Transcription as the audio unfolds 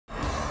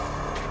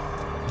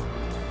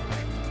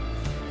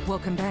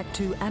Welcome back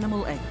to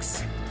Animal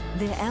X.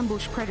 They're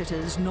ambush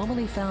predators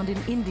normally found in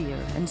India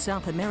and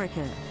South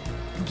America.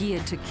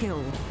 Geared to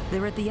kill,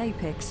 they're at the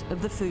apex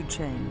of the food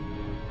chain.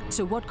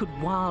 So what could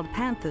wild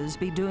panthers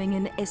be doing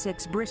in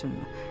Essex,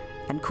 Britain?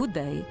 And could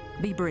they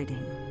be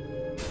breeding?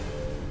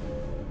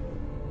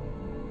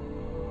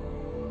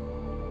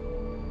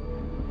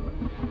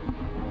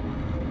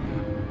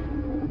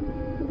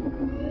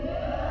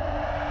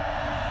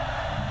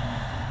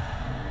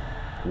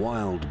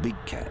 Wild big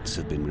cats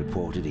have been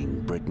reported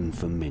in Britain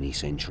for many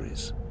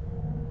centuries.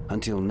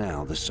 Until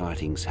now, the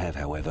sightings have,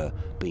 however,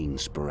 been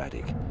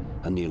sporadic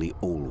and nearly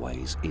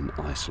always in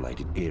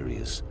isolated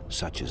areas,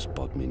 such as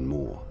Bodmin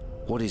Moor.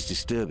 What is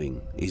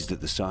disturbing is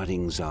that the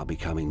sightings are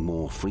becoming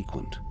more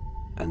frequent,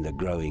 and the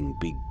growing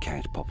big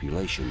cat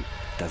population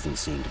doesn't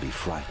seem to be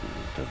frightened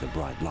of the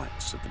bright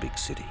lights of the big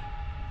city.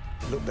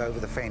 Looked over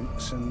the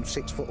fence, and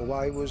 6 foot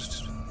away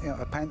was,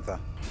 a panther.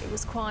 It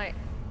was quite,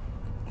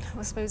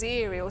 I suppose,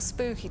 eerie or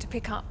spooky to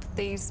pick up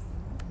these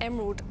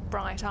emerald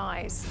bright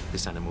eyes.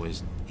 This animal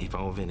is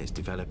evolving, it's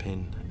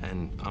developing,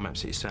 and I'm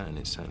absolutely certain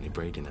it's certainly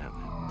breeding out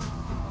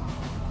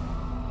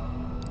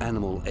there.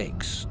 Animal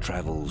X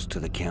travels to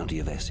the county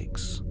of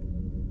Essex.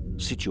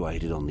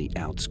 Situated on the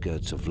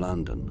outskirts of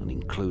London and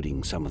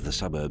including some of the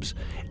suburbs,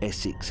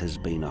 Essex has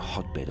been a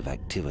hotbed of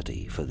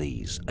activity for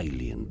these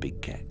alien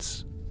big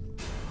cats.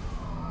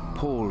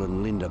 Paul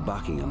and Linda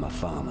Buckingham are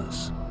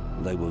farmers.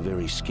 They were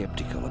very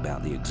sceptical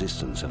about the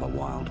existence of a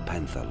wild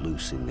panther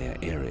loose in their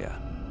area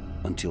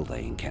until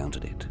they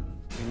encountered it.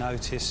 We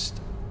noticed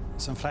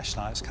some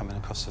flashlights coming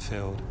across the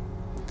field.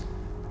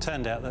 It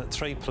turned out that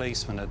 3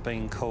 policemen had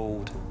been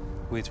called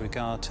with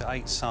regard to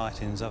 8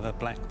 sightings of a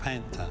black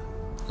panther.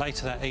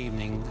 Later that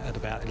evening, at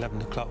about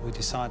 11 o'clock, we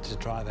decided to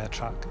drive our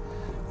truck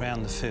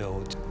round the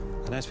field.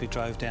 And as we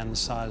drove down the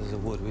side of the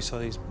wood, we saw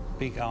these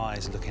big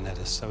eyes looking at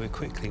us, so we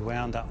quickly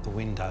wound up the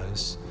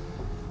windows,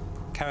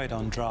 carried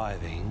on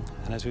driving,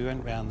 and as we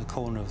went round the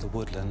corner of the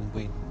woodland,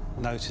 we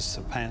noticed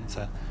the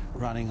panther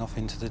running off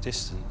into the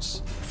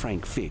distance.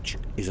 Frank Fitch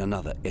is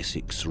another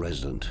Essex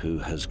resident who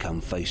has come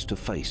face to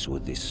face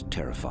with this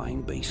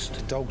terrifying beast.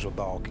 The dogs were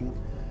barking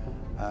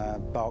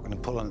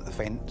and pulling at the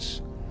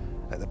fence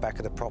at the back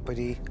of the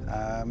property.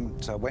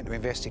 So I went to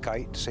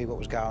investigate to see what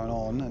was going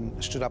on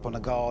and stood up on the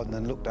garden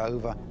and looked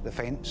over the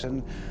fence,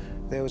 and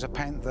there was a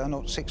panther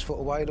not 6 foot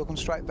away looking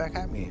straight back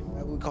at me.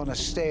 We kind of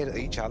stared at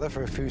each other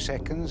for a few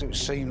seconds. It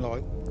seemed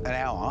like an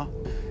hour.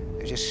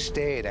 It just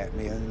stared at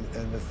me, and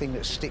the thing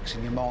that sticks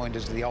in your mind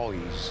is the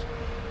eyes.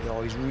 The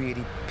eyes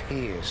really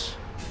pierce.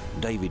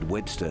 David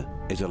Webster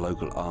is a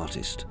local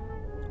artist.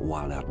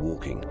 While out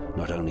walking,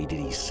 not only did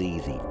he see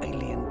the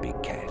alien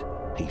big cat,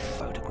 he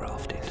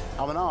photographed it.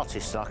 I'm an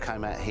artist. I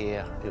came out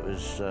here, it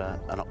was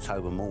an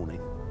October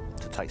morning,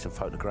 to take some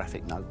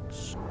photographic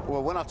notes.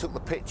 Well, when I took the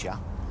picture,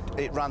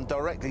 it ran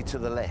directly to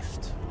the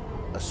left,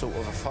 a sort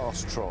of a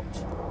fast trot,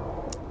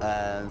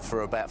 and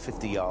for about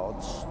 50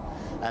 yards,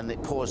 and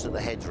it paused at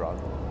the hedgerow.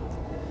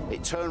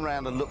 It turned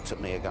round and looked at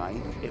me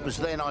again. It was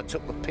then I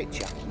took the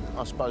picture.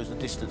 I suppose the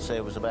distance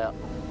there was about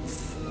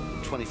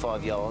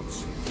 25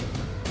 yards.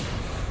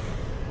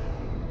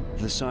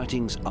 The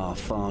sightings are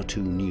far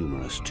too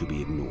numerous to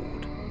be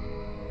ignored.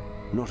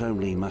 Not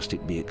only must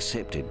it be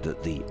accepted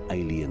that the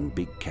alien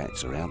big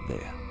cats are out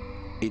there,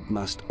 it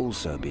must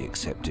also be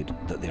accepted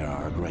that there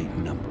are a great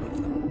number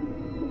of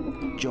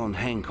them. John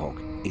Hancock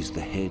is the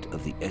head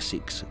of the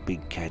Essex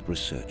Big Cat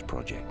Research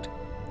Project,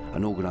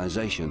 an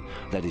organisation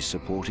that is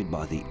supported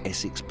by the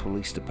Essex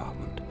Police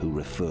Department, who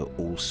refer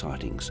all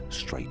sightings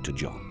straight to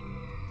John.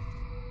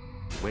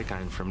 We're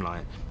going from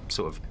like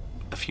sort of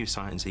a few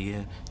sightings a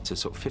year to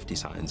sort of 50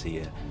 sightings a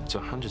year to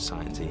 100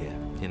 sightings a year,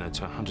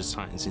 to 100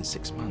 sightings in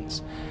 6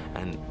 months.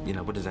 And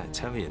what does that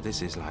tell you?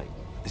 This is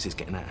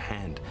getting out of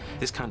hand.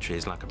 This country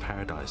is like a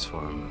paradise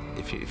for them.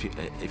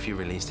 If you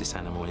release this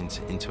animal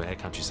into our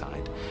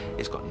countryside,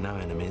 it's got no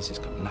enemies, it's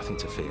got nothing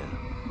to fear,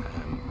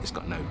 it's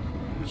got no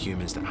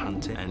humans that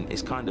hunt it, and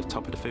it's kind of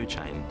top of the food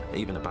chain,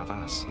 even above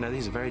us.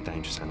 These are very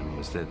dangerous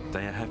animals.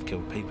 They have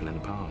killed people in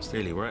the past.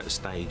 Really, we're at a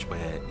stage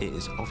where it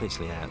is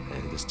obviously out there.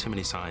 There's too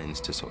many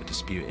signs to sort of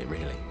dispute it,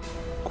 really.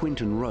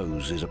 Quinton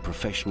Rose is a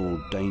professional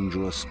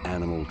dangerous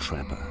animal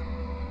trapper.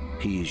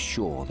 He is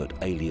sure that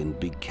alien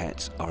big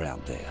cats are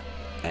out there,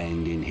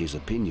 and in his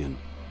opinion,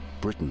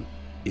 Britain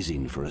is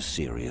in for a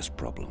serious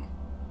problem.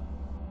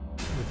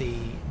 The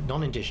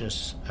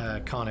non-indigenous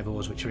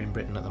carnivores which are in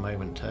Britain at the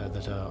moment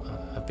that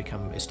have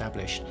become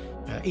established,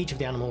 each of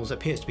the animals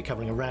appears to be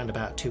covering around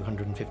about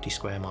 250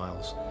 square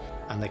miles,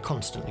 and they're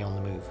constantly on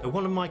the move.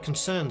 One of my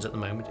concerns at the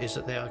moment is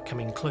that they are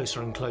coming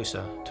closer and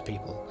closer to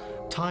people.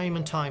 Time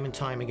and time and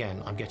time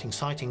again, I'm getting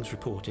sightings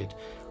reported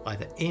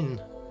either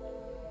in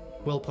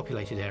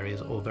well-populated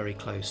areas or very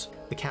close.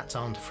 The cats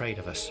aren't afraid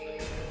of us.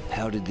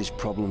 How did this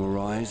problem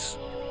arise?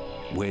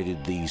 Where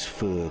did these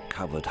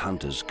fur-covered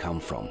hunters come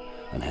from?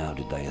 And how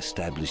did they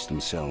establish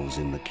themselves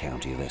in the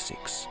county of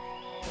Essex?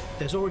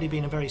 There's already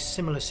been a very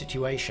similar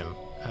situation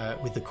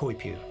with the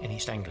coypu in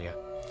East Anglia.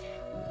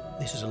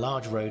 This is a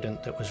large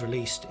rodent that was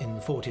released in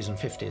the 40s and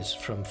 50s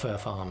from fur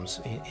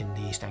farms in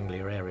the East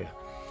Anglia area.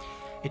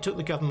 It took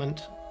the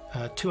government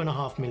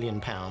 £2.5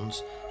 million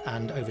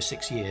and over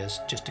 6 years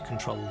just to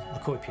control the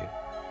coypu.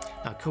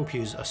 Now,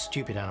 coypus are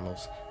stupid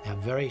animals. They have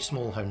very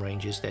small home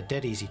ranges, they're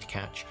dead easy to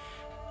catch.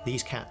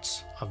 These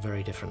cats are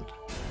very different.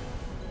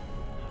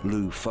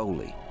 Lou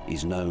Foley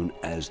is known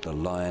as the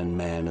Lion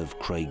Man of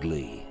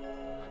Craiglee.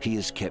 He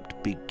has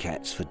kept big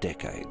cats for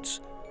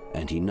decades,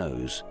 and he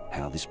knows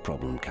how this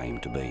problem came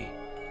to be.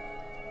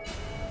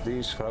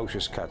 These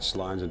ferocious cats,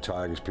 lions and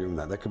tigers,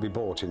 puma, they could be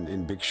bought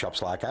in big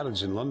shops like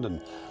Harrods in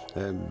London.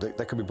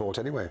 They could be bought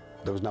anywhere.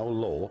 There was no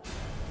law.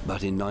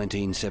 But in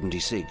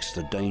 1976,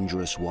 the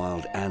Dangerous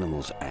Wild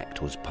Animals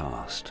Act was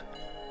passed,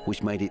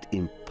 which made it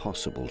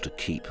impossible to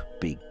keep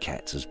big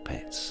cats as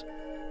pets.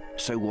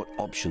 So what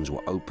options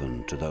were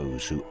open to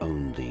those who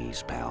owned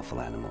these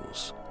powerful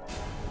animals?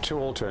 Two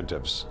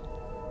alternatives.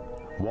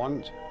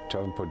 One, to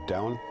have them put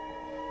down.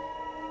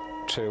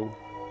 Two,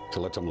 to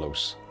let them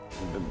loose.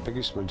 The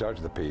biggest majority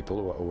of the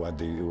people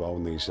who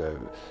own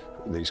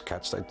these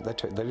cats, they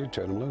do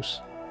turn them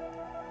loose.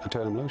 They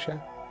turn them loose, yeah.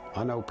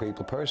 I know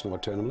people personally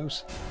would turn them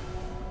loose.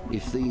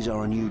 If these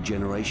are a new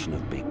generation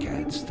of big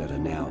cats that are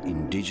now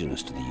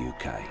indigenous to the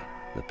UK,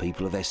 the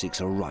people of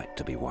Essex are right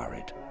to be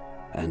worried.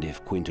 And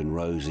if Quinton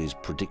Rose's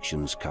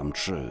predictions come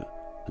true,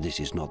 this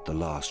is not the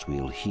last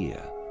we'll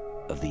hear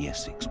of the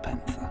Essex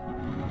Panther.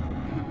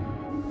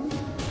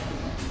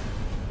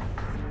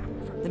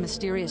 The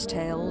mysterious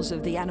tales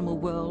of the animal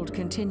world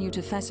continue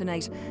to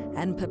fascinate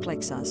and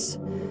perplex us.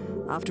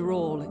 After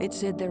all, it's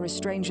said there are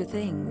stranger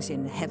things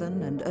in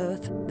heaven and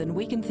earth than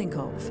we can think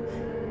of.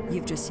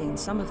 You've just seen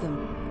some of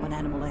them on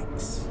Animal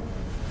X.